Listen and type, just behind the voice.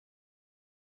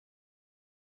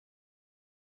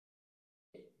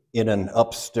In an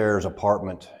upstairs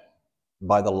apartment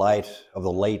by the light of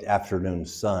the late afternoon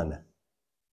sun,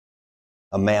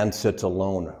 a man sits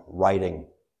alone, writing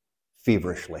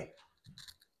feverishly.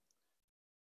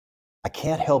 I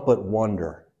can't help but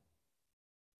wonder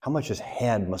how much his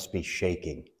hand must be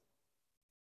shaking.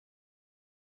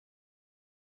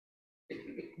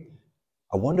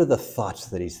 I wonder the thoughts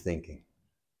that he's thinking.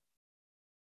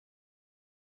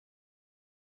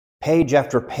 Page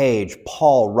after page,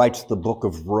 Paul writes the book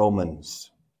of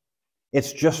Romans.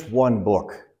 It's just one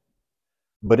book,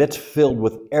 but it's filled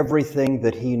with everything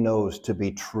that he knows to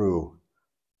be true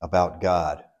about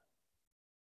God.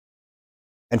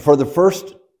 And for the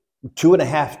first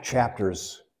 2.5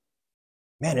 chapters,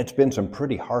 man, it's been some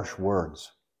pretty harsh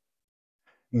words.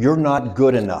 You're not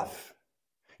good enough.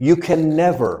 You can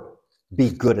never be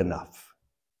good enough.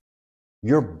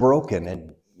 You're broken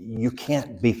and you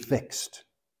can't be fixed.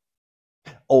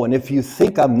 Oh, and if you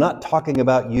think I'm not talking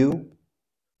about you,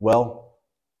 well,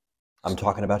 I'm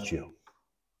talking about you.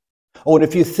 Oh, and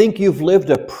if you think you've lived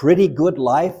a pretty good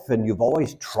life and you've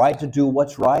always tried to do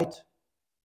what's right,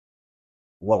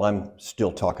 well, I'm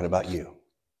still talking about you.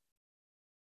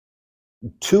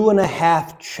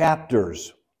 2.5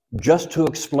 chapters just to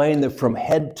explain that from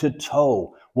head to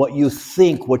toe, what you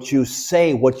think, what you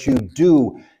say, what you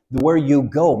do, where you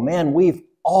go. Man, we've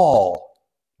all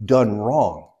done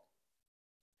wrong.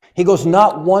 He goes,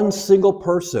 not one single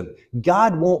person.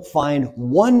 God won't find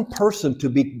one person to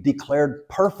be declared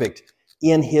perfect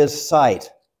in his sight.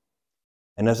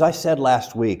 And as I said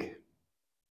last week,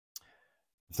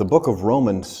 if the book of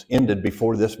Romans ended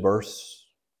before this verse,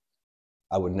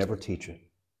 I would never teach it.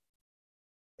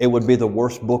 It would be the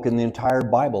worst book in the entire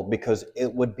Bible because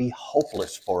it would be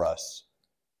hopeless for us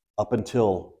up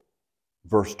until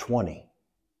verse 20.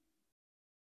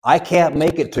 I can't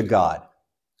make it to God.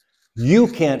 You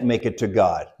can't make it to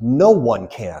God. No one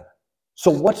can. So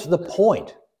what's the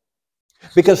point?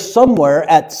 Because somewhere,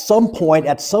 at some point,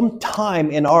 at some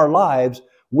time in our lives,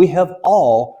 we have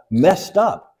all messed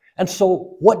up. And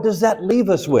so what does that leave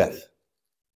us with?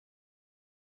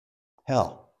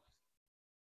 Hell.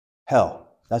 Hell.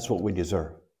 That's what we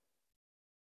deserve.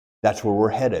 That's where we're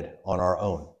headed on our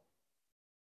own.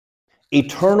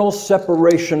 Eternal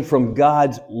separation from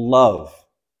God's love.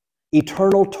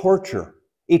 Eternal torture.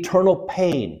 Eternal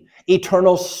pain,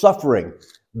 eternal suffering.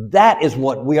 That is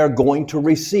what we are going to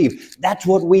receive. That's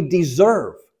what we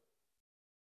deserve.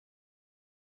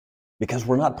 Because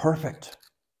we're not perfect.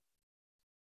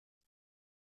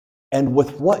 And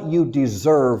with what you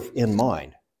deserve in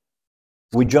mind,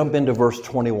 we jump into verse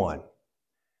 21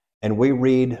 and we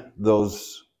read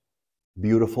those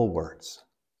beautiful words.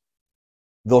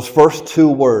 Those first 2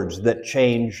 words that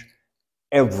change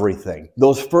everything.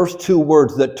 Those first 2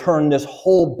 words that turn this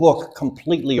whole book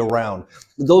completely around.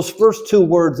 Those first 2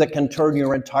 words that can turn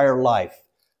your entire life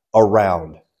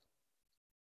around.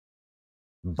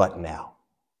 But now.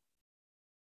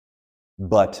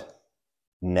 But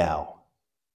now.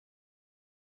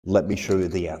 Let me show you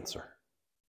the answer.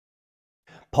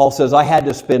 Paul says, I had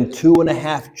to spend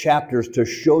 2.5 chapters to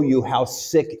show you how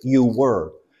sick you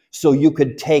were so you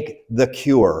could take the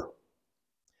cure.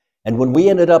 And when we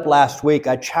ended up last week,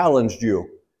 I challenged you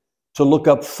to look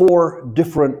up 4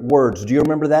 different words. Do you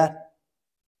remember that?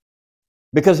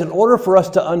 Because in order for us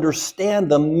to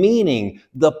understand the meaning,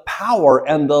 the power,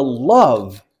 and the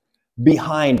love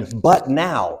behind but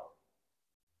now,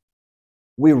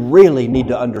 we really need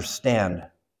to understand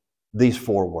these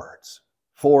 4 words.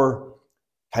 4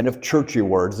 kind of churchy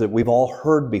words that we've all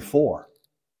heard before.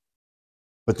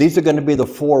 But these are going to be the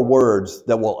 4 words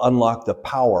that will unlock the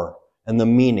power and the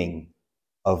meaning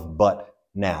of but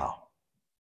now.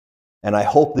 And I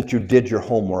hope that you did your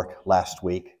homework last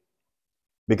week,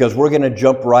 because we're going to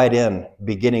jump right in,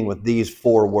 beginning with these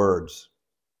 4 words.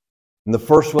 And the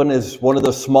first one is one of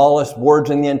the smallest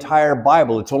words in the entire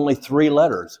Bible. It's only 3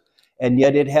 letters, and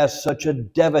yet it has such a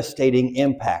devastating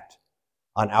impact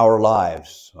on our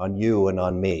lives, on you and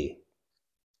on me.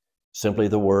 Simply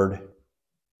the word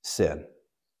sin.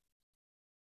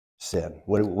 Sin.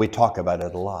 We talk about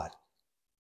it a lot.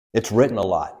 It's written a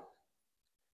lot.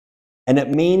 And it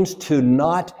means to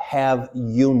not have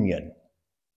union.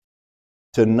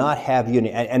 To not have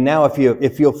union. And now if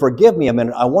you'll forgive me a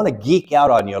minute, I want to geek out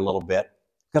on you a little bit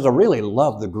because I really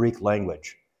love the Greek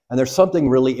language. And there's something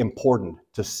really important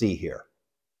to see here.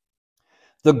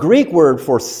 The Greek word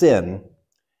for sin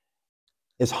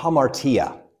is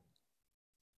hamartia.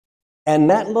 And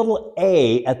that little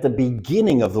a at the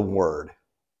beginning of the word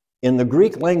in the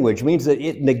Greek language means that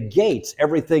it negates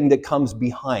everything that comes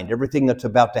behind, everything that's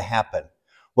about to happen.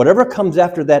 Whatever comes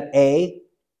after that A,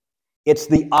 it's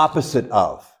the opposite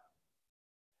of.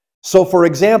 So, for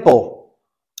example,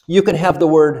 you can have the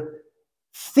word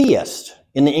theist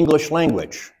in the English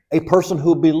language. A person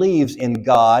who believes in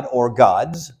God or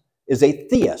gods is a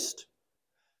theist.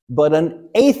 But an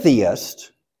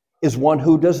atheist is one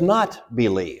who does not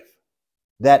believe.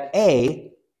 That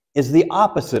A is the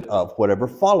opposite of whatever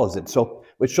follows it. So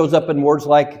it shows up in words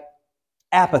like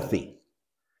apathy.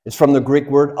 It's from the Greek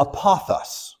word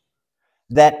apathos.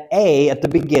 That A at the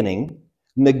beginning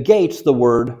negates the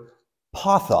word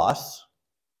pathos,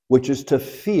 which is to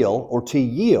feel or to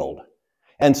yield.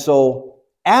 And so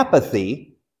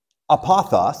apathy,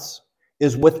 apathos,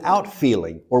 is without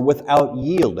feeling or without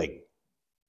yielding.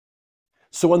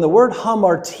 So in the word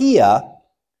hamartia,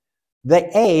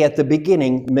 the A at the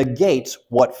beginning negates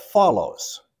what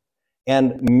follows.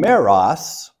 And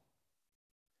meros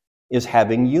is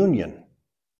having union,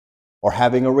 or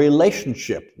having a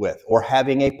relationship with, or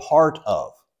having a part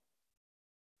of.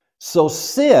 So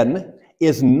sin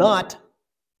is not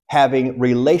having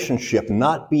relationship,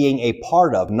 not being a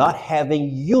part of, not having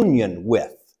union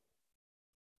with.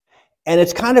 And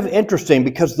it's kind of interesting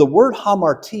because the word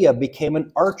hamartia became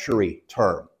an archery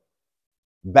term.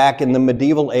 Back in the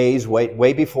medieval age,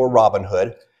 way before Robin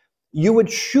Hood, you would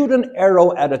shoot an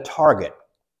arrow at a target.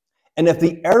 And if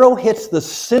the arrow hits the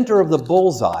center of the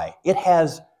bullseye, it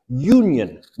has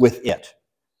union with it.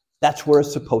 That's where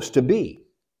it's supposed to be.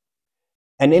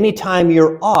 And anytime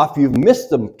you're off, you've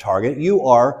missed the target, you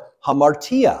are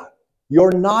hamartia.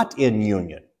 You're not in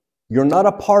union. You're not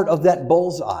a part of that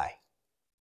bullseye.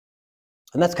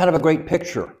 And that's kind of a great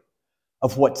picture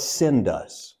of what sin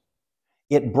does.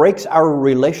 It breaks our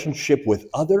relationship with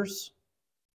others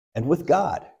and with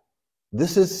God.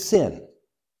 This is sin.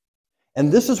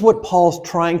 And this is what Paul's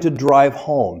trying to drive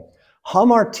home.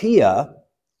 Hamartia,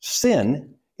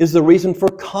 sin, is the reason for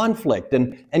conflict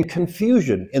and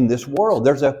confusion in this world.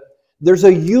 There's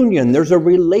a union, there's a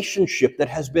relationship that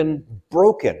has been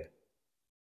broken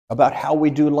about how we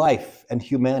do life and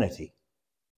humanity.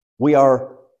 We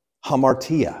are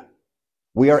hamartia.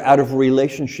 We are out of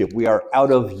relationship. We are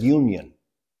out of union.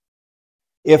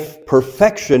 If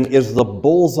perfection is the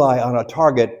bullseye on a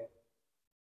target,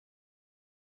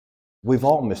 we've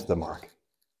all missed the mark.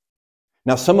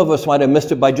 Now, some of us might have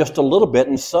missed it by just a little bit,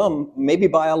 and some maybe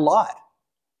by a lot.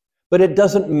 But it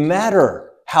doesn't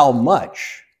matter how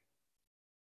much.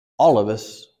 All of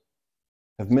us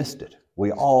have missed it.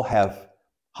 We all have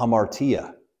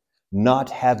hamartia, not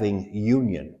having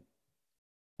union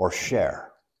or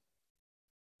share.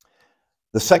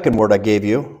 The second word I gave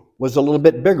you was a little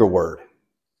bit bigger word.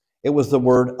 It was the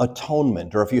word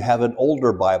atonement, or if you have an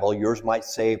older Bible, yours might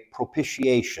say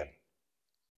propitiation.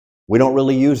 We don't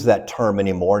really use that term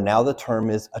anymore. Now the term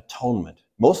is atonement.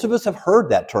 Most of us have heard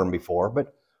that term before,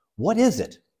 but what is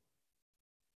it?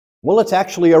 Well, it's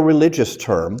actually a religious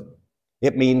term.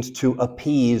 It means to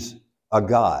appease a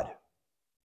god.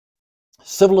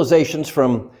 Civilizations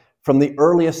from the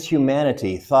earliest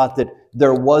humanity thought that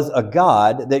there was a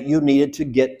god that you needed to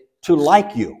get to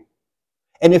like you.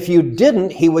 And if you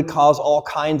didn't, he would cause all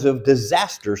kinds of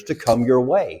disasters to come your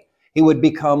way. He would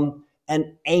become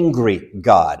an angry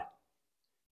god.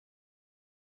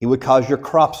 He would cause your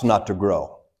crops not to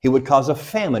grow. He would cause a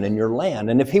famine in your land.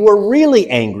 And if he were really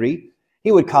angry,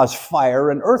 he would cause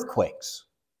fire and earthquakes.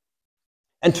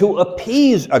 And to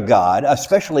appease a god,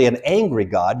 especially an angry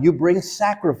god, you bring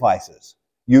sacrifices,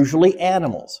 usually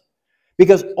animals,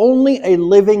 because only a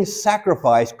living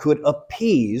sacrifice could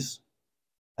appease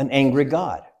an angry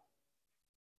god.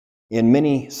 In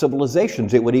many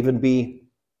civilizations, it would even be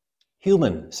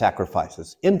human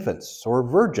sacrifices, infants or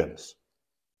virgins.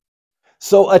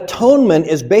 So atonement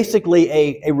is basically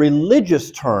a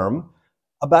religious term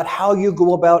about how you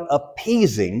go about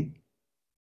appeasing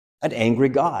an angry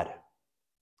God.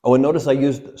 Oh, and notice I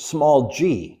used small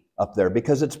g up there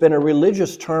because it's been a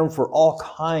religious term for all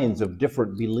kinds of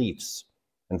different beliefs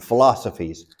and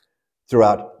philosophies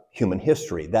throughout human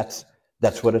history. That's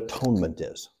what atonement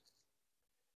is.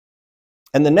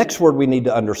 And the next word we need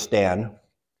to understand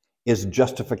is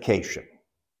justification.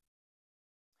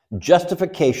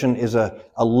 Justification is a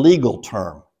legal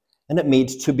term, and it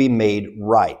means to be made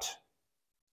right.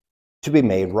 To be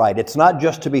made right. It's not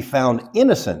just to be found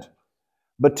innocent,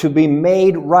 but to be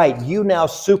made right. You now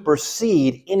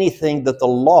supersede anything that the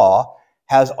law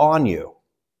has on you.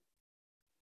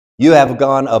 You have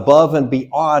gone above and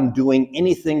beyond doing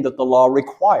anything that the law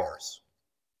requires,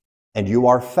 and you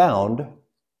are found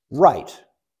right.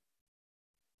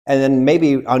 And then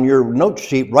maybe on your note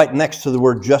sheet, right next to the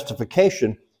word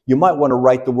justification, you might want to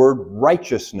write the word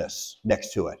righteousness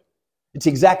next to it. It's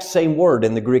the exact same word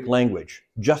in the Greek language.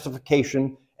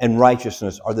 Justification and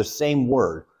righteousness are the same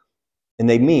word and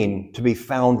they mean to be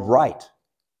found right.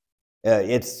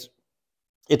 It's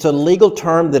a legal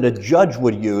term that a judge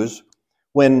would use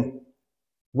when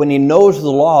he knows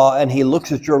the law and he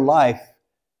looks at your life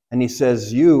and he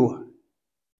says, you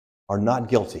are not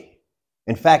guilty.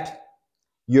 In fact,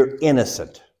 you're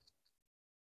innocent.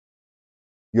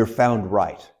 You're found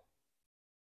right.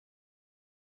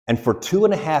 And for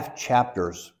 2.5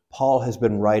 chapters, Paul has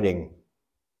been writing,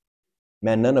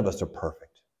 man, none of us are perfect.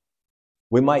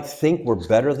 We might think we're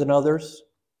better than others,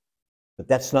 but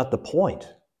that's not the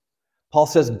point. Paul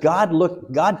says God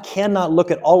cannot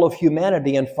look at all of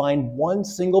humanity and find one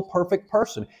single perfect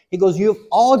person. He goes, you've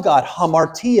all got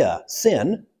hamartia,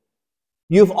 sin.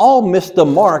 You've all missed the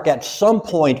mark at some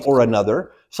point or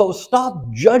another. So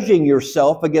stop judging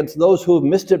yourself against those who have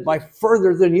missed it by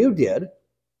further than you did.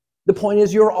 The point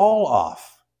is, you're all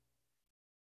off.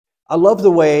 I love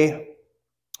the way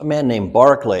a man named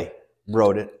Barclay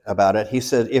wrote it about it. He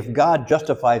said, if God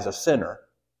justifies a sinner,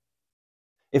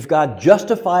 it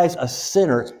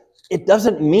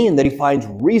doesn't mean that he finds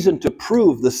reason to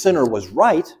prove the sinner was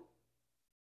right.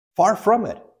 Far from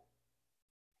it.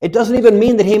 It doesn't even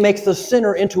mean that he makes the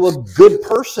sinner into a good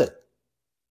person.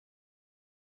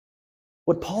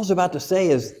 What Paul's about to say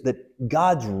is that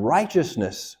God's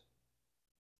righteousness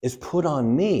is put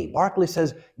on me. Barclay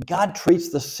says God treats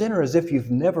the sinner as if you've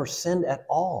never sinned at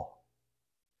all.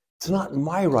 It's not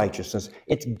my righteousness.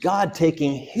 It's God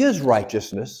taking his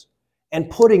righteousness and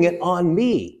putting it on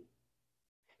me.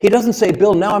 He doesn't say,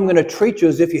 Bill, now I'm going to treat you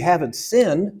as if you haven't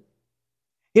sinned.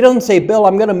 He doesn't say, Bill,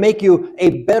 I'm going to make you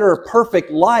a better,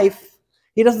 perfect life.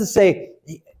 He doesn't say,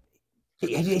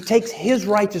 he takes his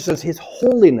righteousness, his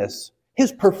holiness,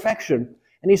 his perfection,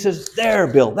 and he says, there,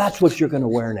 Bill, that's what you're going to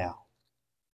wear now.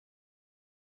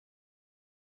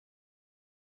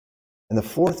 And the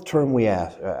fourth term I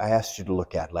asked you to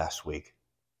look at last week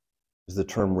is the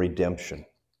term redemption.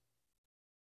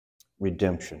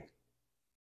 Redemption.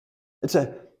 It's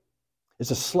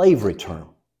a slavery term,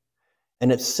 and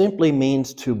it simply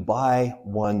means to buy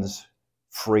one's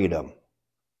freedom.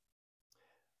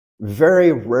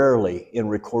 Very rarely in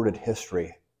recorded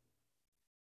history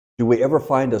do we ever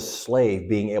find a slave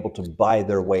being able to buy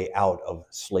their way out of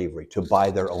slavery, to buy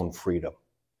their own freedom.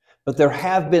 But there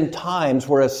have been times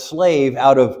where a slave,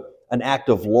 out of an act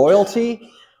of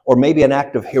loyalty, or maybe an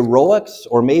act of heroics,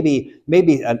 or maybe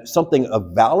something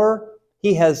of valor,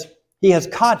 he has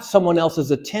caught someone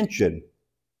else's attention.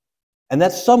 And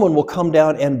that someone will come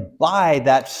down and buy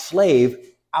that slave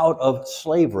out of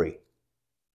slavery.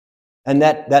 And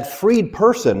that freed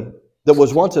person that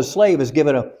was once a slave is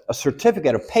given a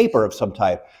certificate, a paper of some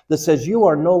type, that says you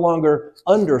are no longer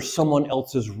under someone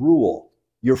else's rule.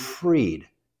 You're freed.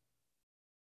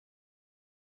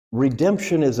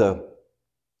 Redemption is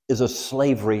a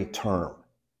slavery term.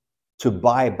 To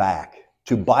buy back,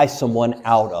 to buy someone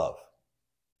out of,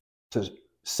 to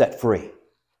set free.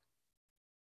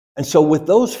 And so with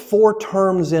those 4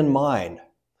 terms in mind,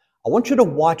 I want you to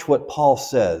watch what Paul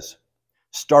says,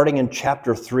 starting in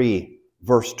chapter 3,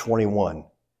 verse 21.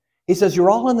 He says, you're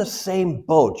all in the same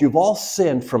boat. You've all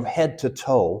sinned from head to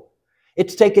toe.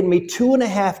 It's taken me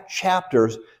 2.5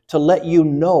 chapters to let you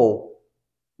know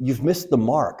you've missed the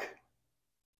mark.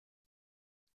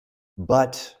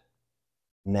 But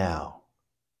now,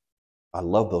 I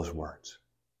love those words.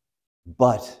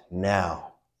 But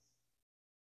now,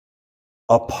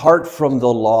 apart from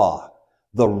the law,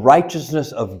 the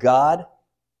righteousness of God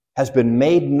has been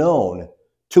made known,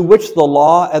 to which the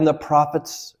law and the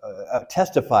prophets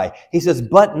testify. He says,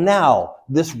 but now,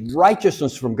 this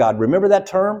righteousness from God, remember that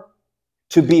term?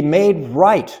 To be made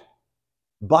right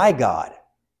by God.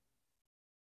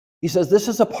 He says, this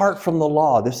is apart from the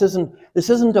law. This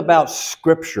isn't about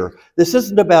Scripture. This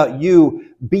isn't about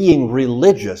you being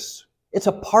religious. It's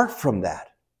apart from that.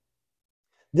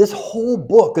 This whole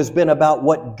book has been about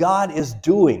what God is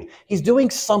doing. He's doing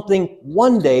something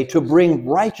one day to bring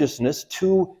righteousness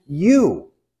to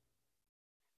you.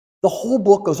 The whole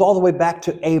book goes all the way back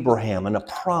to Abraham and a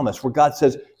promise where God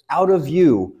says, out of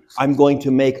you, I'm going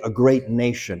to make a great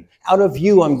nation. Out of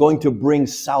you, I'm going to bring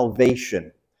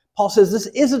salvation. Paul says this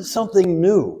isn't something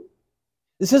new.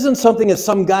 This isn't something that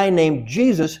some guy named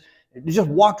Jesus just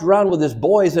walked around with his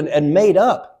boys and made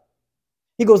up.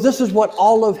 He goes, this is what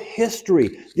all of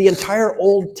history, the entire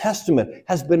Old Testament,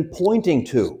 has been pointing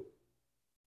to.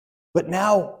 But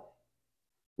now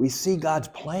we see God's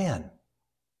plan.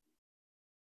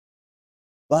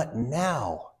 But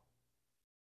now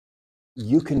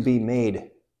you can be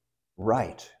made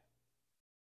right.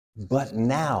 But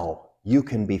now you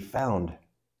can be found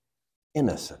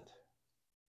innocent.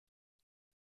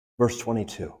 Verse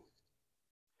 22.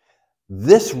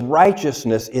 This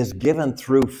righteousness is given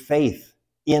through faith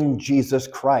in Jesus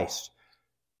Christ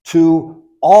to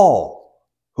all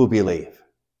who believe.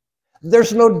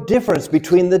 There's no difference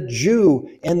between the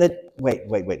Jew and the...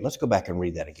 Wait. Let's go back and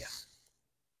read that again.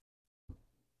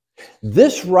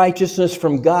 This righteousness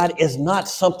from God is not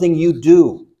something you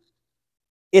do.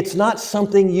 It's not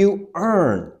something you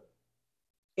earn.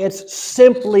 It's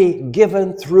simply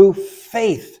given through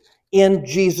faith in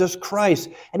Jesus Christ.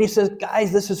 And he says,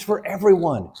 guys, this is for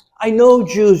everyone. I know,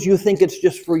 Jews, you think it's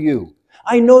just for you.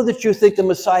 I know that you think the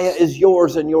Messiah is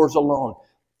yours and yours alone.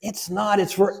 It's not.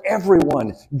 It's for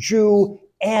everyone, Jew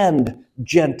and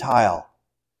Gentile.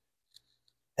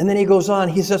 And then he goes on.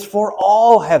 He says, for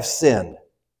all have sinned.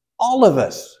 All of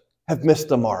us have missed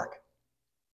the mark.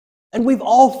 And we've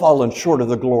all fallen short of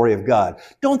the glory of God.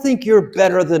 Don't think you're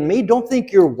better than me. Don't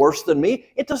think you're worse than me.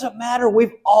 It doesn't matter.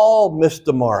 We've all missed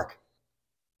the mark.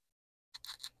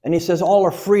 And he says, all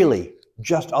are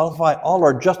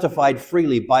justified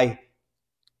freely by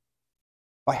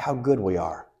how good we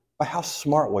are, by how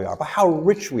smart we are, by how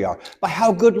rich we are, by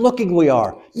how good looking we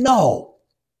are. No.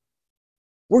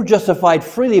 We're justified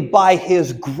freely by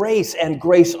his grace and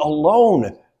grace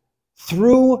alone,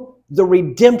 through the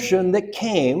redemption that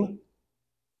came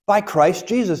by Christ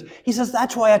Jesus. He says,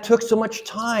 that's why I took so much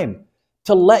time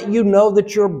to let you know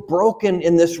that you're broken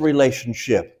in this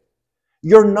relationship.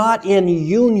 You're not in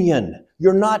union.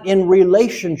 You're not in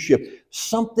relationship.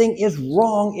 Something is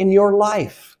wrong in your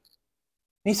life.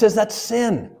 He says, that's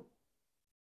sin.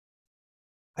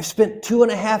 I spent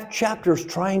 2.5 chapters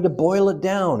trying to boil it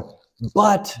down.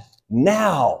 But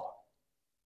now,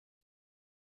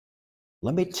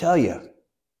 let me tell you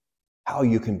how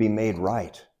you can be made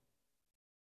right.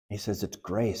 He says it's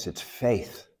grace, it's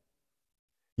faith.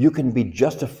 You can be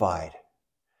justified.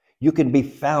 You can be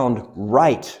found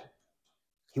right.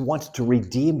 He wants to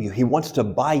redeem you. He wants to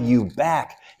buy you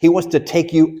back. He wants to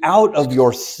take you out of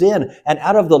your sin and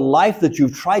out of the life that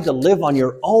you've tried to live on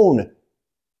your own.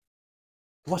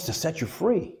 He wants to set you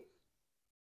free.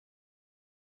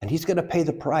 And he's going to pay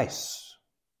the price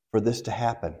for this to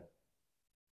happen.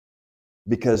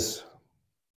 Because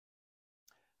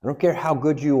I don't care how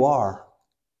good you are,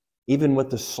 even with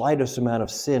the slightest amount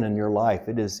of sin in your life,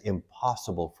 it is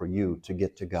impossible for you to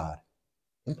get to God.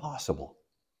 Impossible.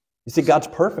 You see, God's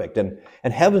perfect, and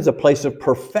heaven's a place of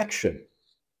perfection,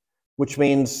 which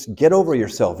means get over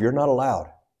yourself. You're not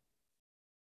allowed.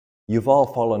 You've all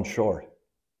fallen short.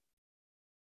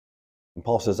 And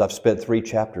Paul says, I've spent 3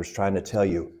 chapters trying to tell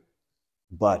you,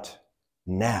 but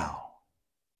now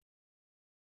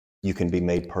you can be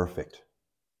made perfect.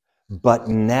 But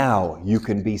now you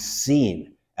can be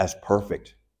seen as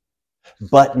perfect.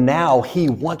 But now he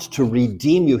wants to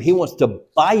redeem you. He wants to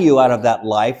buy you out of that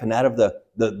life and out of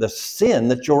the sin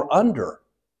that you're under.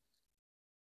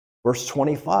 Verse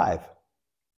 25.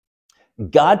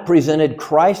 God presented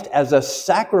Christ as a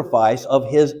sacrifice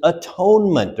of his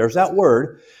atonement. There's that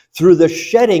word. Through the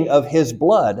shedding of his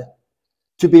blood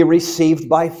to be received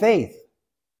by faith.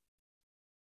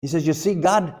 He says, you see,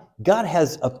 God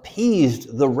has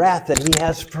appeased the wrath that he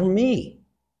has for me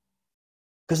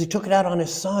because he took it out on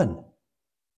his son.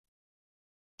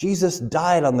 Jesus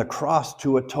died on the cross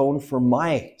to atone for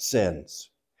my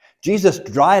sins. Jesus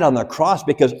died on the cross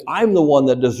because I'm the one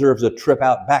that deserves a trip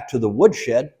out back to the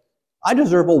woodshed. I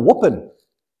deserve a whooping.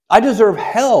 I deserve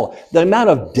hell. The amount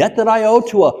of debt that I owe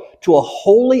to a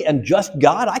holy and just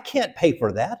God, I can't pay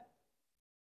for that.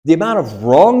 The amount of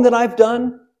wrong that I've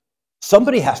done,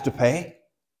 somebody has to pay.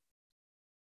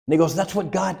 And he goes, that's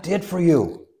what God did for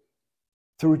you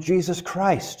through Jesus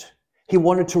Christ. He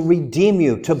wanted to redeem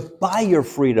you, to buy your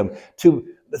freedom, through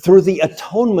the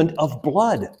atonement of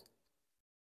blood.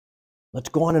 Let's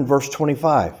go on in verse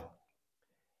 25.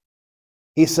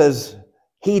 He says,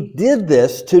 he did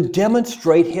this to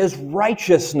demonstrate his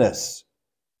righteousness,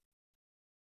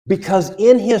 because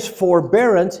in his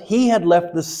forbearance he had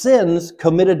left the sins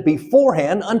committed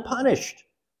beforehand unpunished.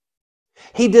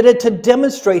 He did it to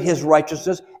demonstrate his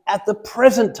righteousness at the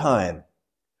present time,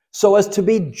 so as to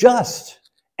be just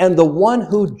and the one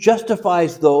who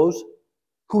justifies those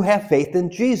who have faith in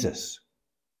Jesus.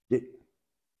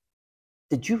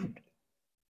 Did you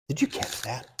catch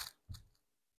that?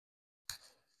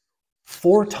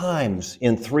 4 times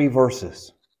in 3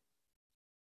 verses,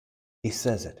 he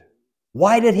says it.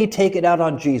 Why did he take it out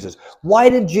on Jesus? Why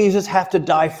did Jesus have to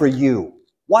die for you?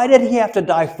 Why did he have to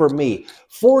die for me?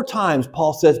 4 times,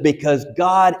 Paul says, because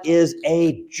God is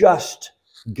a just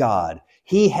God.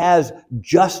 He has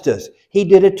justice. He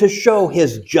did it to show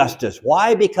his justice.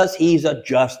 Why? Because he's a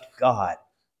just God.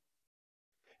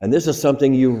 And this is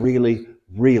something you really,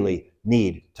 really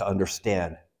need to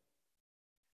understand.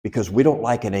 because we don't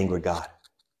like an angry God.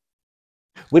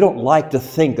 We don't like to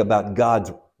think about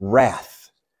God's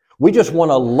wrath. We just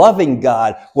want a loving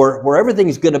God where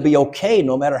everything's going to be okay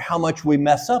no matter how much we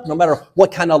mess up, no matter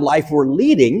what kind of life we're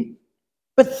leading.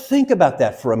 But think about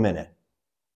that for a minute.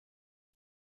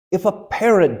 If a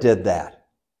parent did that,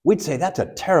 we'd say that's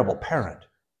a terrible parent.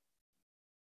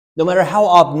 No matter how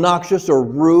obnoxious or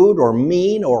rude or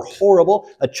mean or horrible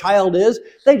a child is,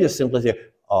 they just simply say,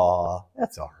 "Oh,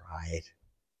 that's all right.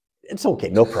 It's okay,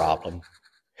 no problem.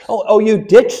 Oh, you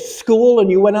ditched school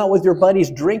and you went out with your buddies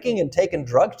drinking and taking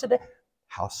drugs today?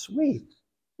 How sweet.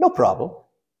 No problem.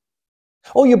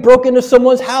 Oh, you broke into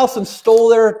someone's house and stole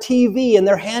their TV and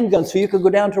their handgun so you could go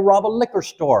down to rob a liquor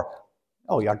store.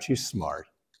 Oh, aren't you smart?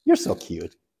 You're so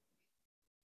cute."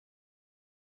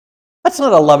 That's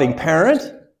not a loving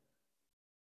parent.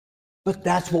 But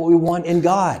that's what we want in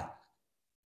God.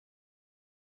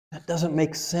 That doesn't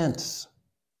make sense.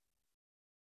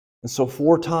 And so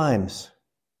 4 times,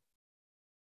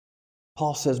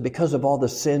 Paul says, because of all the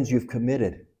sins you've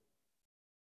committed,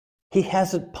 He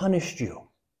hasn't punished you.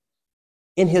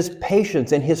 In His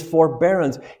patience and His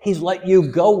forbearance, He's let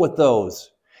you go with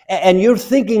those. And you're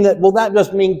thinking that, well, that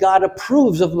doesn't mean God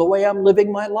approves of the way I'm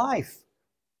living my life.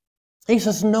 He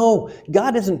says, no,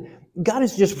 God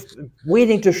is just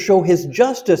waiting to show His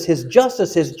justice, His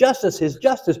justice, His justice, His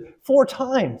justice 4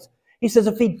 times. He says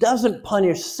if He doesn't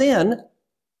punish sin,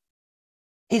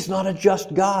 He's not a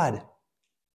just God.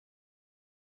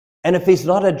 And if He's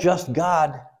not a just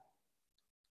God,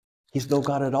 He's no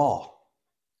God at all.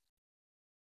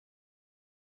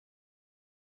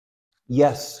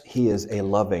 Yes, He is a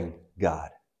loving God,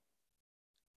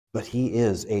 but He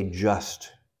is a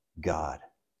just God.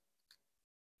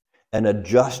 And a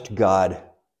just God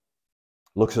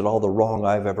looks at all the wrong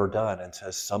I've ever done and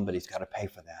says, somebody's got to pay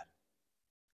for that.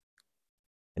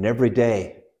 And every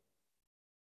day,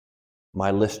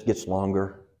 my list gets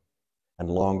longer and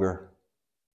longer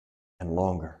and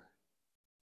longer.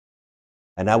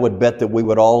 And I would bet that we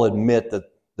would all admit that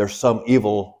there's some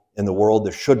evil in the world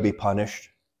that should be punished,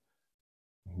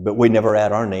 but we never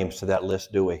add our names to that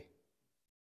list, do we?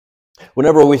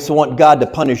 Whenever we want God to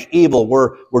punish evil,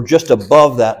 we're just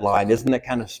above that line. Isn't that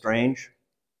kind of strange?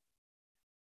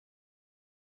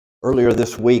 Earlier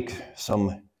this week,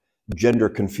 some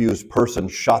gender-confused person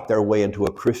shot their way into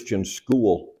a Christian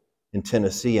school in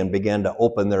Tennessee and began to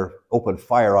open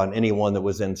fire on anyone that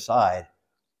was inside.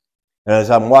 And as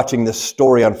I'm watching this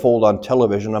story unfold on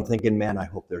television, I'm thinking, man, I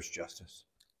hope there's justice.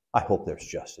 I hope there's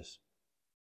justice.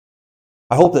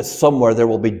 I hope that somewhere there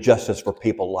will be justice for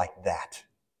people like that.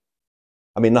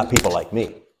 I mean, not people like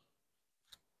me,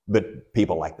 but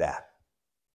people like that.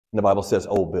 And the Bible says,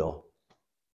 oh, Bill,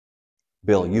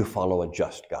 you follow a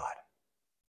just God.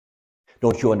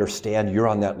 Don't you understand? You're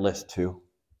on that list too.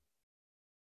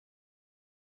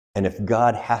 And if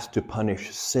God has to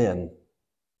punish sin,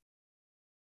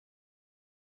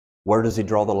 where does He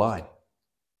draw the line?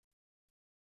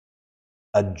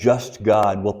 A just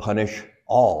God will punish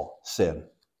all sin.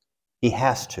 He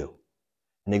has to.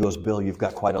 And He goes, Bill, you've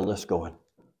got quite a list going.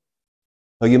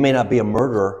 Now, you may not be a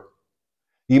murderer.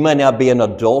 You may not be an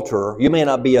adulterer. You may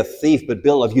not be a thief. But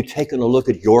Bill, have you taken a look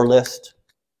at your list?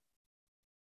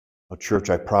 Oh, church,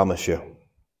 I promise you,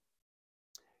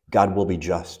 God will be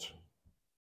just.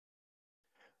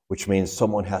 Which means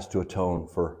someone has to atone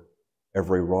for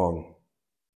every wrong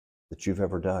that you've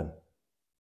ever done.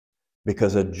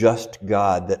 Because a just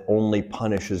God that only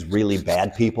punishes really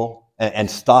bad people and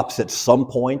stops at some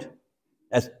point,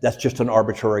 that's just an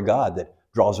arbitrary God that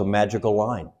draws a magical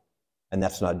line. And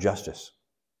that's not justice.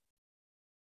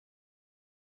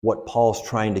 What Paul's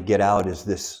trying to get out is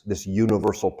this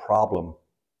universal problem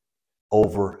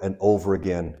over and over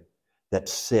again, that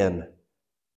sin,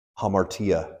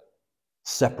 hamartia,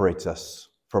 separates us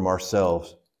from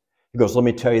ourselves. He goes, let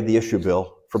me tell you the issue,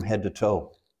 Bill, from head to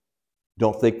toe.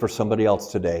 Don't think for somebody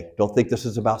else today. Don't think this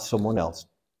is about someone else.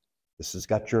 This has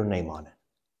got your name on it.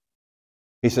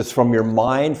 He says, from your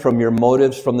mind, from your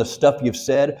motives, from the stuff you've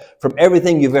said, from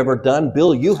everything you've ever done,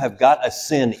 Bill, you have got a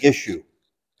sin issue.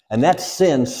 And that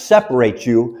sin separates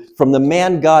you from the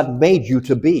man God made you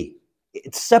to be.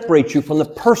 It separates you from the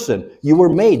person you were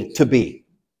made to be.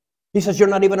 He says, you're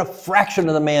not even a fraction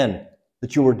of the man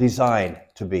that you were designed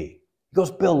to be. He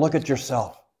goes, Bill, look at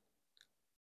yourself.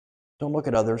 Don't look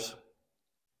at others.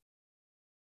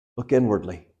 Look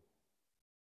inwardly.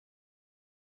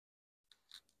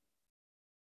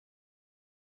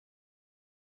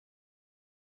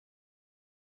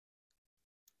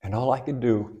 And all I could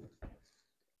do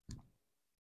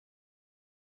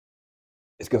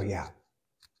is go, yeah,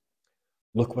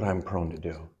 look what I'm prone to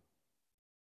do.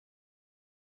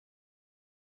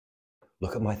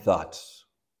 Look at my thoughts.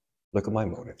 Look at my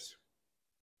motives.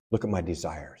 Look at my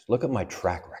desires. Look at my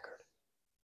track record.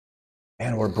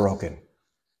 And we're broken.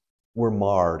 We're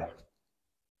marred.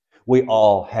 We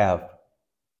all have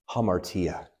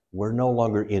hamartia. We're no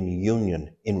longer in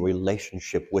union, in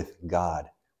relationship with God.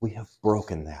 We have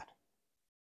broken that.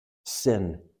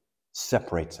 Sin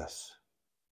separates us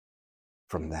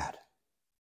from that.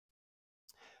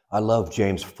 I love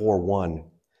James 4:1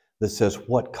 that says,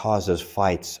 what causes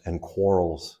fights and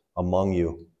quarrels among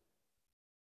you?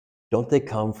 Don't they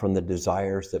come from the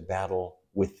desires that battle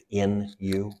within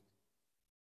you?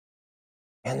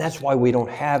 And that's why we don't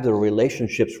have the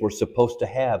relationships we're supposed to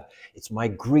have. It's my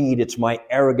greed, it's my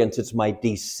arrogance, it's my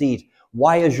deceit.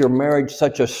 Why is your marriage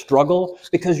such a struggle?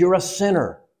 Because you're a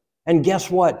sinner. And guess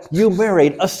what? You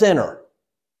married a sinner.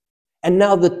 And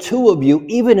now the two of you,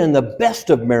 even in the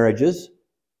best of marriages,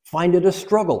 find it a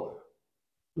struggle.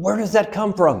 Where does that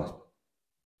come from?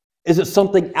 Is it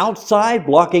something outside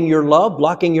blocking your love,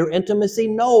 blocking your intimacy?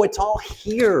 No, it's all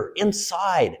here,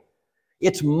 inside.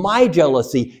 It's my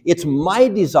jealousy, it's my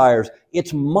desires,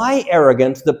 it's my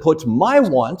arrogance that puts my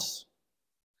wants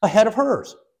ahead of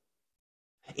hers.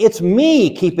 It's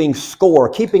me keeping score,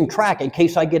 keeping track in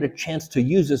case I get a chance to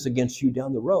use this against you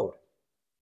down the road.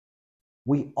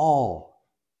 We all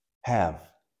have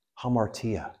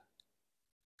hamartia.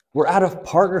 We're out of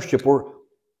partnership.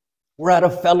 We're out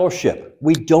of fellowship.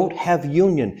 We don't have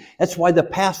union. That's why the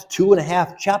past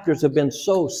 2.5 chapters have been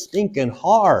so stinking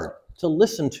hard to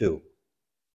listen to.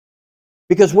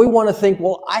 Because we want to think,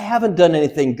 well, I haven't done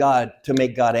anything to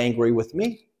make God angry with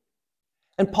me.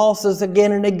 And Paul says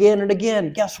again and again and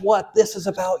again, guess what? This is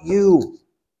about you.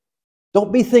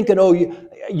 Don't be thinking, oh,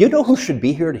 you know who should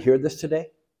be here to hear this today?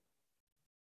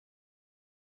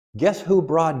 Guess who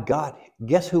God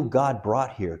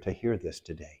brought here to hear this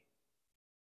today?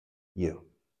 You.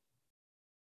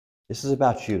 This is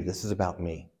about you. This is about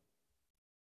me.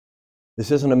 This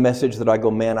isn't a message that I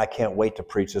go, man, I can't wait to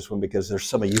preach this one because there's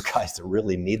some of you guys that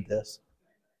really need this.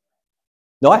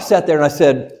 No, I sat there and I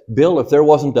said, Bill, if there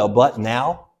wasn't a but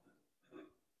now,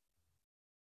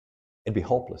 it'd be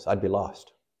hopeless. I'd be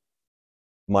lost.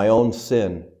 My own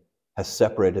sin has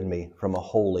separated me from a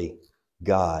holy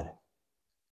God.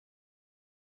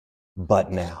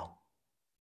 But now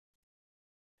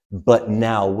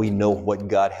we know what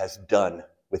God has done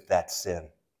with that sin.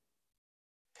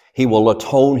 He will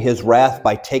atone his wrath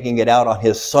by taking it out on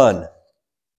his Son.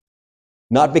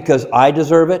 Not because I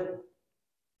deserve it,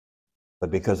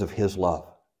 but because of his love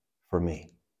for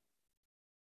me.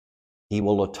 He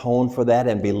will atone for that,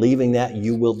 and believing that,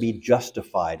 you will be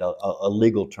justified, a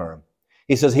legal term.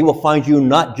 He says he will find you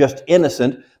not just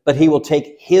innocent, but he will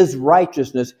take his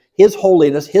righteousness, his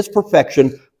holiness, his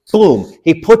perfection, boom,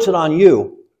 he puts it on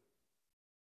you.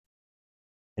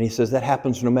 And he says that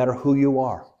happens no matter who you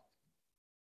are.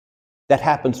 That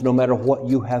happens no matter what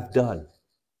you have done.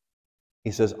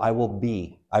 He says, I will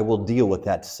deal with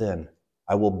that sin.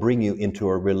 I will bring you into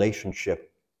a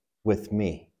relationship with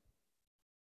me.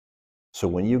 So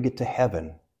when you get to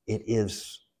heaven, it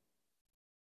is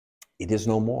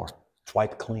no more. It's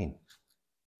wiped clean.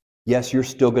 Yes, you're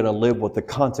still going to live with the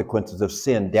consequences of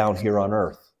sin down here on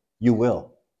earth. You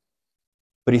will.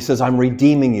 But he says, I'm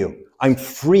redeeming you. I'm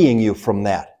freeing you from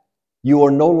that. You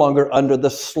are no longer under the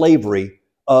slavery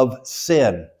of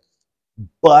sin.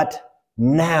 But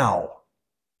now.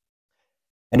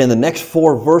 And in the next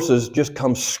 4 verses just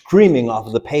come screaming off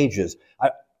of the pages.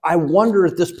 I wonder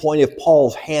at this point if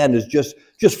Paul's hand is just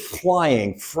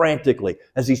flying frantically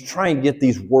as he's trying to get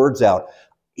these words out.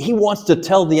 He wants to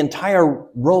tell the entire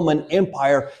Roman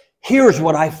Empire, here's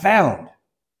what I found.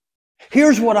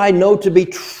 Here's what I know to be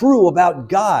true about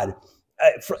God.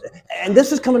 And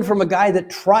this is coming from a guy that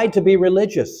tried to be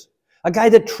religious. A guy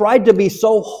that tried to be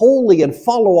so holy and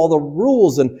follow all the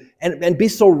rules and be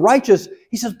so righteous.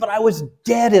 He says, but I was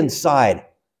dead inside.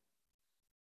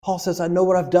 Paul says, I know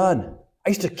what I've done. I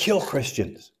used to kill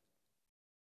Christians.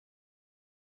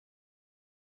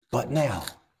 But now,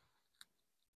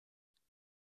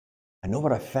 I know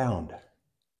what I found.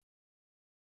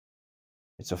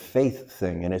 It's a faith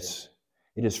thing, and it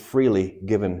is freely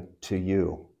given to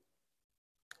you.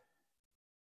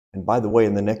 And by the way,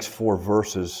 in the next 4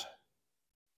 verses,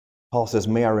 Paul says,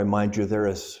 may I remind you, there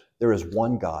is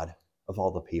one God of all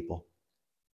the people,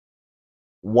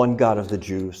 one God of the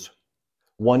Jews,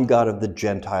 one God of the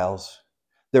Gentiles.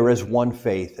 There is one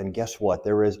faith, and guess what?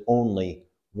 There is only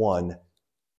one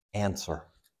answer.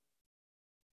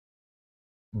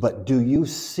 But do you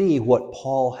see what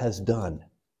Paul has done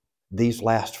these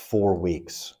last 4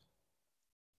 weeks?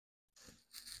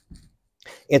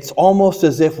 It's almost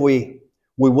as if we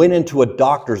went into a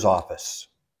doctor's office.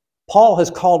 Paul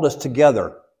has called us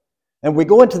together. And we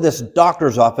go into this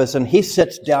doctor's office, and he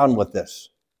sits down with this.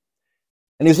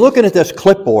 And he's looking at this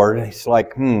clipboard, and he's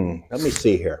like, let me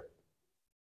see here.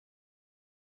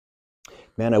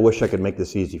 Man, I wish I could make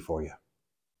this easy for you.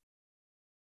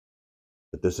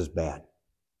 But this is bad.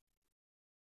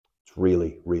 It's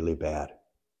really, really bad.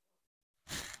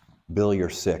 Bill, you're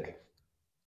sick.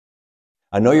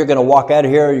 I know you're going to walk out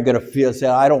of here, you're going to say,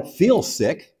 I don't feel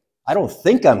sick. I don't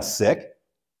think I'm sick.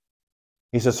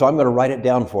 He says, so I'm going to write it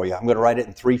down for you. I'm going to write it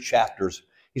in 3 chapters.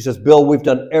 He says, Bill, we've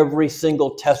done every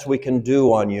single test we can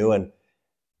do on you, and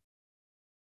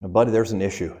buddy, there's an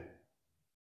issue.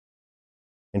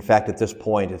 In fact, at this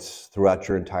point, it's throughout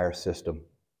your entire system.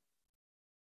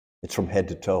 It's from head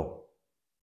to toe.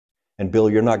 And Bill,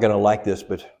 you're not going to like this,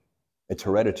 but it's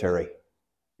hereditary.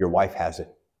 Your wife has it.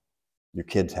 Your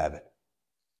kids have it.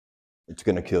 It's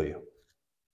going to kill you.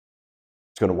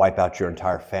 It's going to wipe out your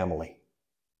entire family.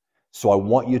 So I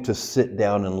want you to sit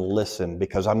down and listen,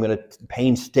 because I'm going to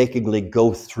painstakingly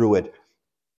go through it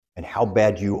and how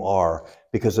bad you are.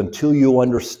 Because until you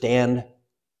understand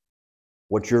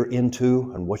what you're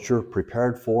into and what you're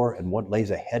prepared for and what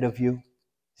lays ahead of you,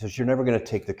 he says, you're never going to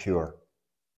take the cure.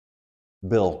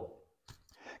 Bill,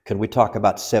 can we talk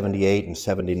about 78 and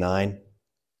 79?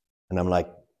 And I'm like,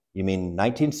 you mean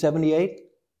 1978?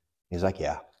 He's like,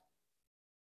 yeah.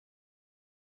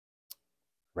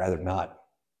 Rather not.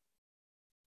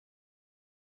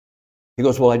 He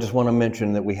goes, well, I just want to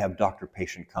mention that we have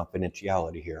doctor-patient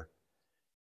confidentiality here.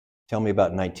 Tell me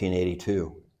about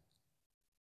 1982.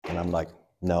 And I'm like,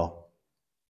 no,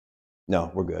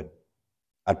 we're good.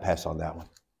 I'd pass on that one.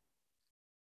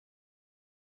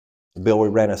 Bill, we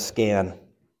ran a scan.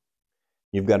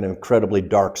 You've got an incredibly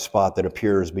dark spot that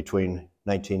appears between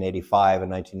 1985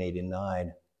 and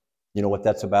 1989. You know what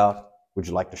that's about? Would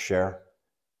you like to share?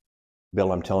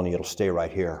 Bill, I'm telling you, it'll stay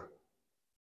right here.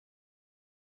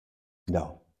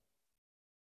 No,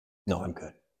 I'm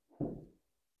good.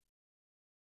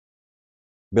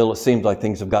 Bill, it seems like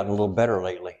things have gotten a little better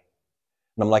lately.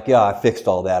 And I'm like, yeah, I fixed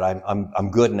all that.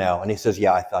 I'm good now. And he says,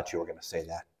 yeah, I thought you were going to say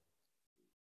that.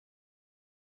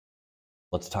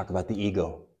 Let's talk about the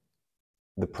ego,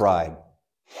 the pride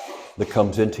that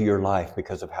comes into your life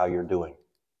because of how you're doing.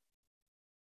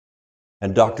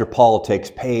 And Dr. Paul takes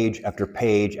page after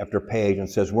page after page and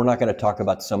says, we're not going to talk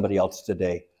about somebody else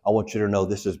today. I want you to know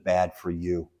this is bad for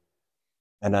you.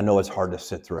 And I know it's hard to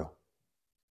sit through.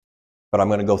 But I'm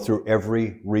going to go through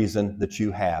every reason that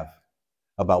you have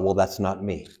about, well, that's not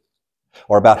me.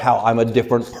 Or about how I'm a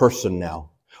different person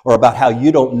now. Or about how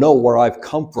you don't know where I've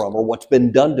come from or what's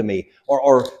been done to me.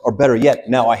 Or better yet,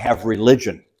 now I have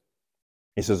religion.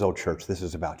 He says, oh, church, this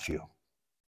is about you.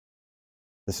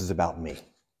 This is about me.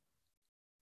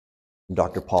 And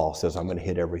Dr. Paul says, I'm going to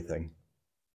hit everything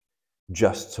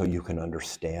just so you can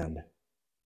understand.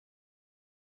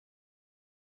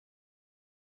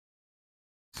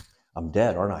 I'm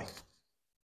dead, aren't I?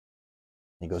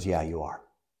 He goes, yeah, you are.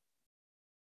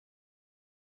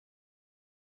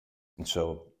 And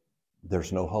so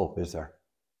there's no hope, is there?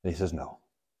 And he says, no.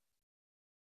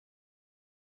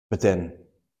 But then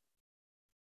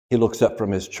he looks up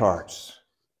from his charts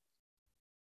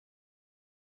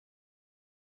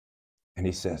and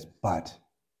he says, but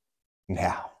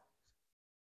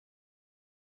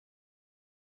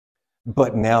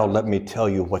now let me tell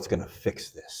you what's going to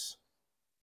fix this.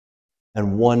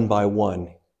 And one by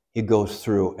one, he goes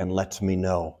through and lets me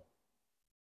know.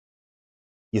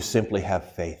 You simply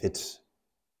have faith.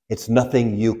 It's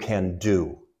nothing you can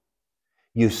do.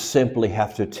 You simply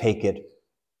have to take it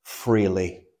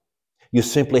freely. You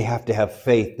simply have to have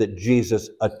faith that Jesus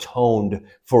atoned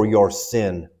for your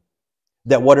sin.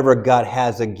 That whatever God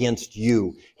has against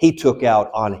you, he took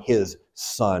out on his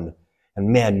Son. And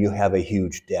man, you have a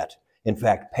huge debt. In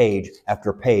fact, page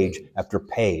after page after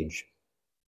page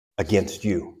against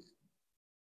you.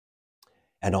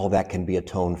 And all that can be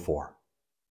atoned for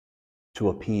to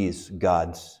appease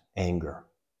God's anger.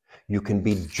 You can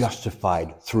be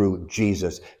justified through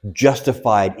Jesus,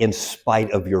 justified in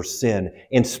spite of your sin,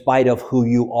 in spite of who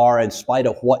you are, in spite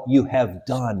of what you have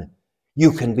done.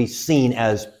 You can be seen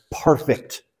as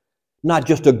perfect, not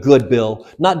just a good Bill,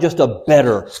 not just a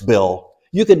better Bill.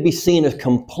 You can be seen as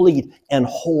complete and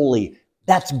holy.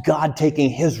 That's God taking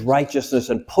his righteousness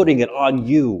and putting it on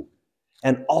you.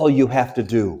 And all you have to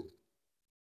do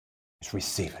is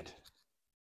receive it.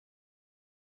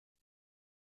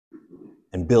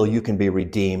 And Bill, you can be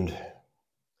redeemed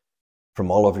from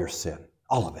all of your sin,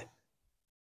 all of it.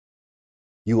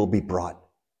 You will be brought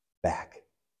back.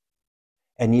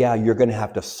 And yeah, you're going to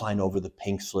have to sign over the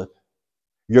pink slip.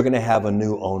 You're going to have a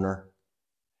new owner.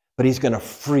 But He's going to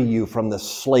free you from the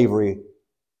slavery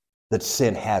that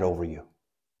sin had over you.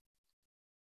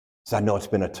 So I know it's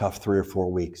been a tough 3 or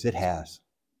 4 weeks. It has.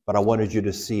 But I wanted you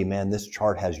to see, man, this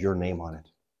chart has your name on it.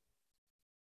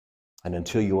 And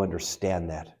until you understand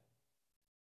that,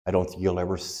 I don't think you'll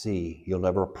ever see, you'll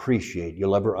ever appreciate,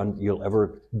 you'll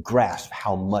ever grasp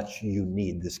how much you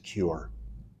need this cure.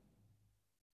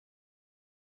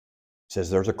 It says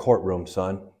there's a courtroom,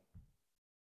 son.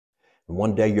 And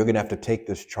one day you're going to have to take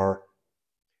this chart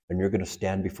and you're going to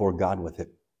stand before God with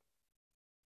it.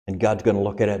 And God's going to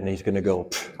look at it and He's going to go,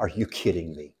 are you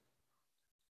kidding me?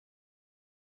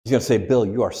 He's going to say, Bill,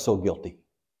 you are so guilty.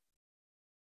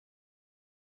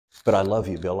 But I love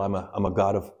you, Bill. I'm a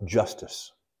God of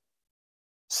justice.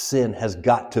 Sin has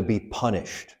got to be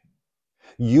punished.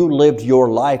 You lived your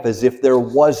life as if there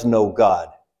was no God.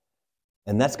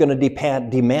 And that's going to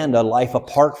demand a life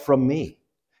apart from me.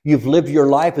 You've lived your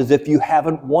life as if you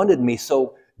haven't wanted me.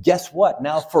 So guess what?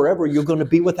 Now forever you're going to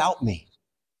be without me.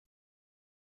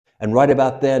 And right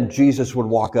about then, Jesus would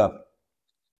walk up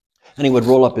and He would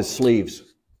roll up His sleeves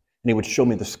and He would show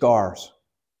me the scars.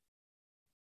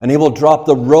 And He will drop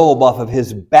the robe off of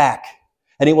His back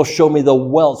and He will show me the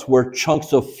welts where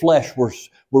chunks of flesh were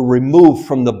removed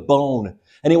from the bone.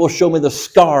 And He will show me the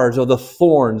scars of the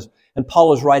thorns. And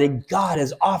Paul is writing, God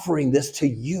is offering this to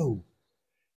you.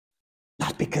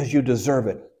 Not because you deserve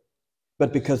it,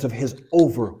 but because of His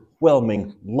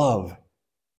overwhelming love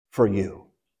for you.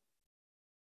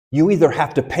 You either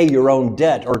have to pay your own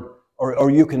debt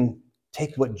or you can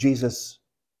take what Jesus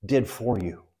did for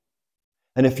you.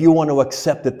 And if you want to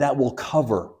accept it, that will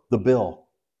cover the bill.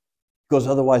 Because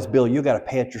otherwise, Bill, you got to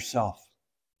pay it yourself.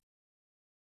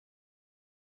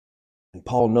 And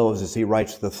Paul knows as he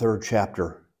writes the 3rd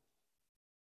chapter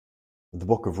of the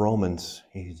book of Romans,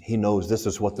 he knows this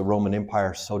is what the Roman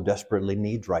Empire so desperately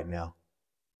needs right now.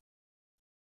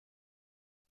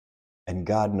 And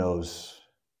God knows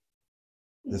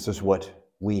this is what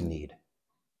we need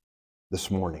this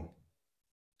morning,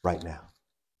 right now.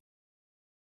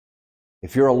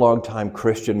 If you're a long-time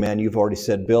Christian, man, you've already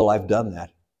said, Bill, I've done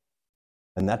that.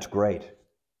 And that's great.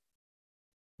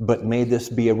 But may this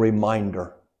be a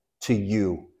reminder to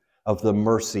you of the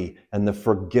mercy and the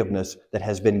forgiveness that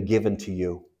has been given to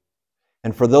you.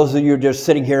 And for those of you just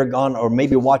sitting here gone, or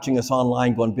maybe watching us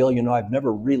online going, Bill, you know, I've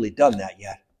never really done that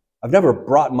yet. I've never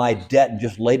brought my debt and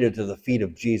just laid it to the feet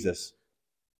of Jesus.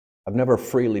 I've never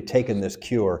freely taken this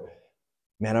cure.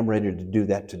 Man, I'm ready to do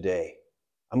that today.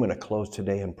 I'm going to close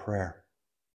today in prayer.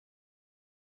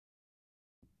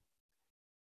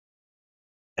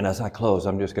 And as I close,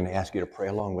 I'm just going to ask you to pray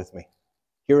along with me.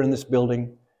 Here in this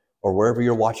building, or wherever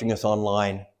you're watching us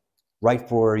online, right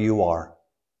for where you are,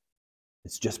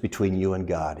 it's just between you and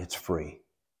God. It's free.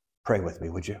 Pray with me,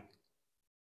 would you?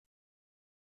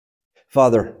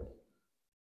 Father,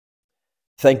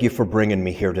 thank you for bringing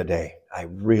me here today. I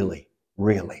really,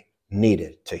 really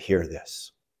needed to hear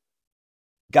this.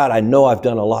 God, I know I've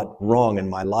done a lot wrong in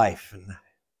my life, and I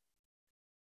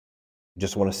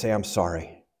just want to say I'm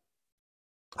sorry.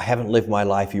 I haven't lived my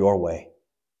life your way.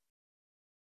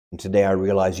 And today I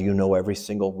realize you know every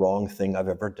single wrong thing I've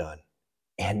ever done.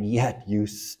 And yet you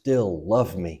still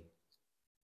love me.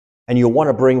 And you want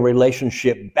to bring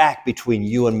relationship back between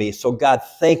you and me. So God,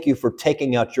 thank you for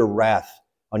taking out your wrath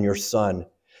on your Son.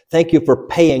 Thank you for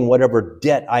paying whatever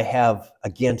debt I have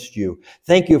against you.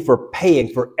 Thank you for paying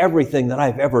for everything that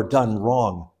I've ever done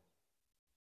wrong.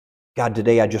 God,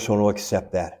 today I just want to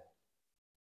accept that.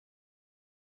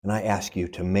 And I ask you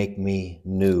to make me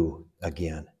new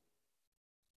again.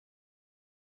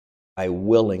 I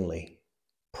willingly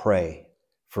pray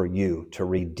for you to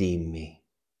redeem me.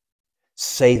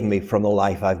 Save me from the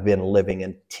life I've been living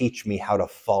and teach me how to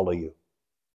follow you.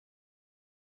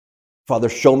 Father,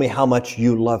 show me how much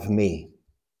you love me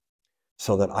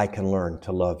so that I can learn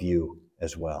to love you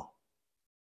as well.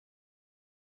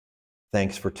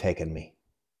 Thanks for taking me.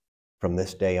 From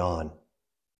this day on,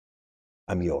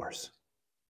 I'm yours.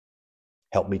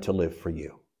 Help me to live for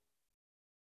you.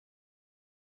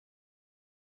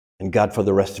 And God, for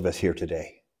the rest of us here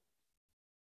today,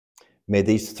 may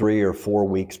these 3 or 4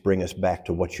 weeks bring us back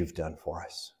to what you've done for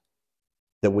us.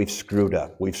 That we've screwed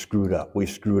up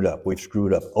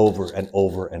over and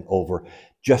over and over,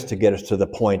 just to get us to the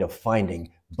point of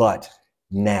finding, but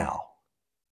now,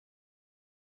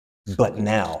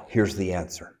 here's the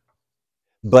answer.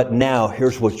 But now,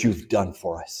 here's what you've done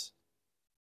for us.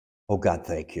 Oh God,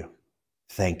 thank you.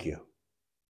 Thank you.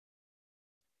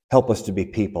 Help us to be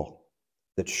people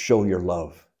that show your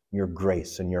love, your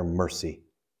grace, and your mercy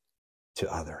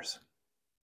to others.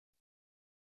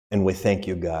 And we thank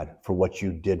you, God, for what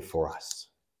you did for us.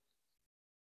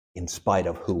 in spite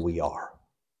of who we are.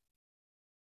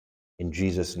 In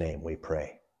Jesus' name we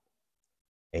pray.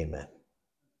 Amen.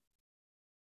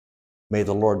 May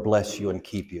the Lord bless you and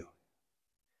keep you.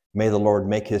 May the Lord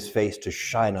make his face to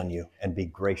shine on you and be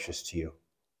gracious to you.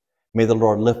 May the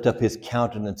Lord lift up his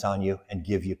countenance on you and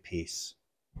give you peace.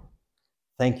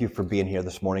 Thank you for being here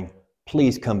this morning.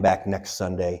 Please come back next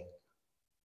Sunday.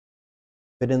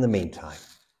 But in the meantime,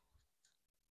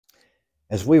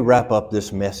 as we wrap up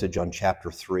this message on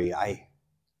chapter 3,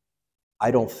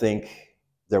 I don't think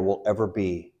there will ever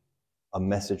be a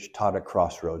message taught at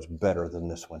Crossroads better than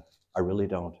this one. I really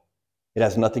don't. It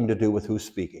has nothing to do with who's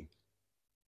speaking.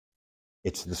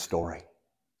 It's the story.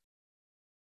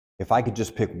 If I could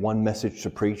just pick one message to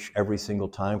preach every single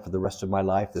time for the rest of my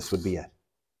life, this would be it.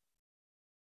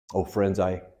 Oh, friends,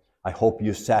 I hope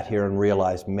you sat here and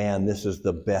realized, man, this is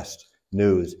the best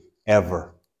news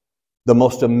ever. The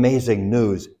most amazing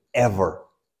news ever.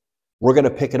 We're going to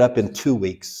pick it up in 2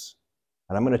 weeks.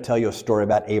 And I'm going to tell you a story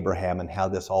about Abraham and how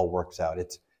this all works out.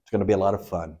 It's going to be a lot of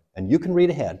fun. And you can read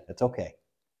ahead. It's okay.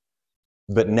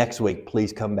 But next week,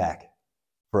 please come back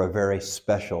for a very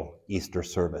special Easter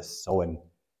service. So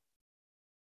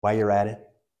while you're at it,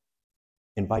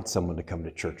 invite someone to come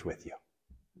to church with you.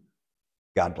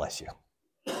 God bless you.